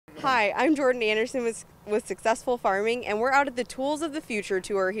Hi, I'm Jordan Anderson with Successful Farming, and we're out at the Tools of the Future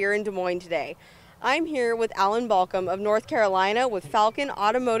tour here in Des Moines today. I'm here with Allan Baucom of North Carolina with Falcon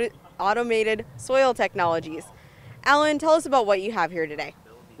Automated Soil Technologies. Allan, tell us about what you have here today.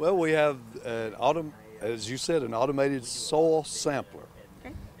 Well, we have as you said, an automated soil sampler.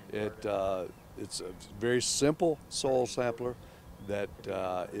 Okay. It's a very simple soil sampler that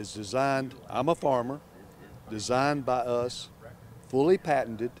is designed. I'm a farmer, designed by us, fully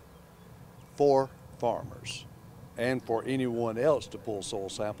patented for farmers and for anyone else to pull soil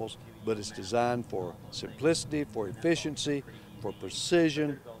samples, but it's designed for simplicity, for efficiency, for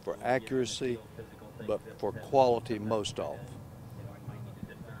precision, for accuracy, but for quality most of.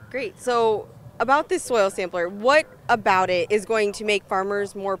 Great. So about this soil sampler, what about it is going to make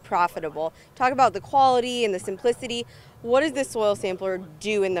farmers more profitable? Talk about the quality and the simplicity. What does this soil sampler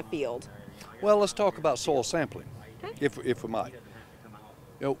do in the field? Well, let's talk about soil sampling, if we might.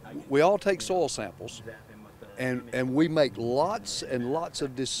 You know, we all take soil samples, and we make lots and lots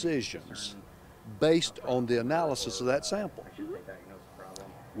of decisions based on the analysis of that sample.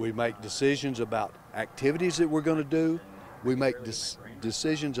 We make decisions about activities that we're going to do. We make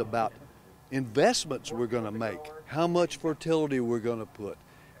decisions about investments we're going to make, how much fertility we're going to put,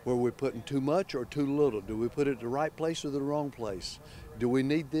 where we're putting too much or too little. Do we put it in the right place or the wrong place? Do we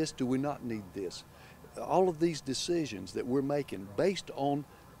need this? Do we not need this? All of these decisions that we're making based on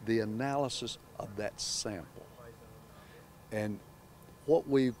the analysis of that sample. And what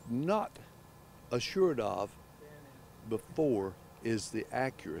we've not assured of before is the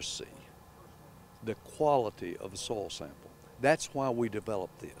accuracy, the quality of a soil sample. That's why we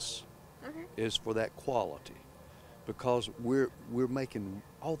developed this, is for that quality, because we're making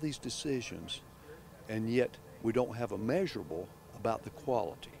all these decisions and yet we don't have a measurable about the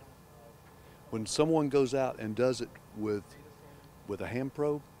quality. When someone goes out and does it with a hand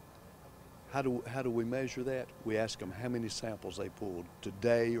probe, how do we measure that? We ask them how many samples they pulled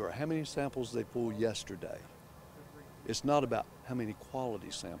today or how many samples they pulled yesterday. It's not about how many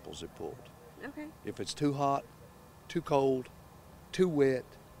quality samples they pulled. Okay. If it's too hot, too cold, too wet,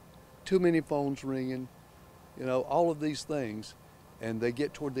 too many phones ringing, you know, all of these things, and they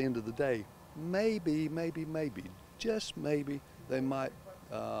get toward the end of the day, maybe, just maybe, they might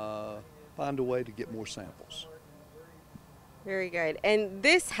find a way to get more samples. Very good. And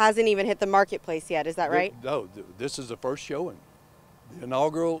this hasn't even hit the marketplace yet, is that right? No, this is the first showing. The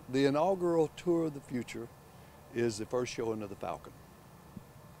inaugural Tour of the Future is the first showing of the Falcon.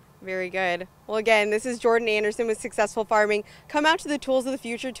 Very good. Well, again, this is Jordan Anderson with Successful Farming. Come out to the Tools of the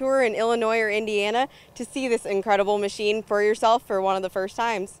Future tour in Illinois or Indiana to see this incredible machine for yourself for one of the first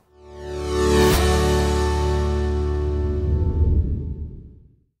times.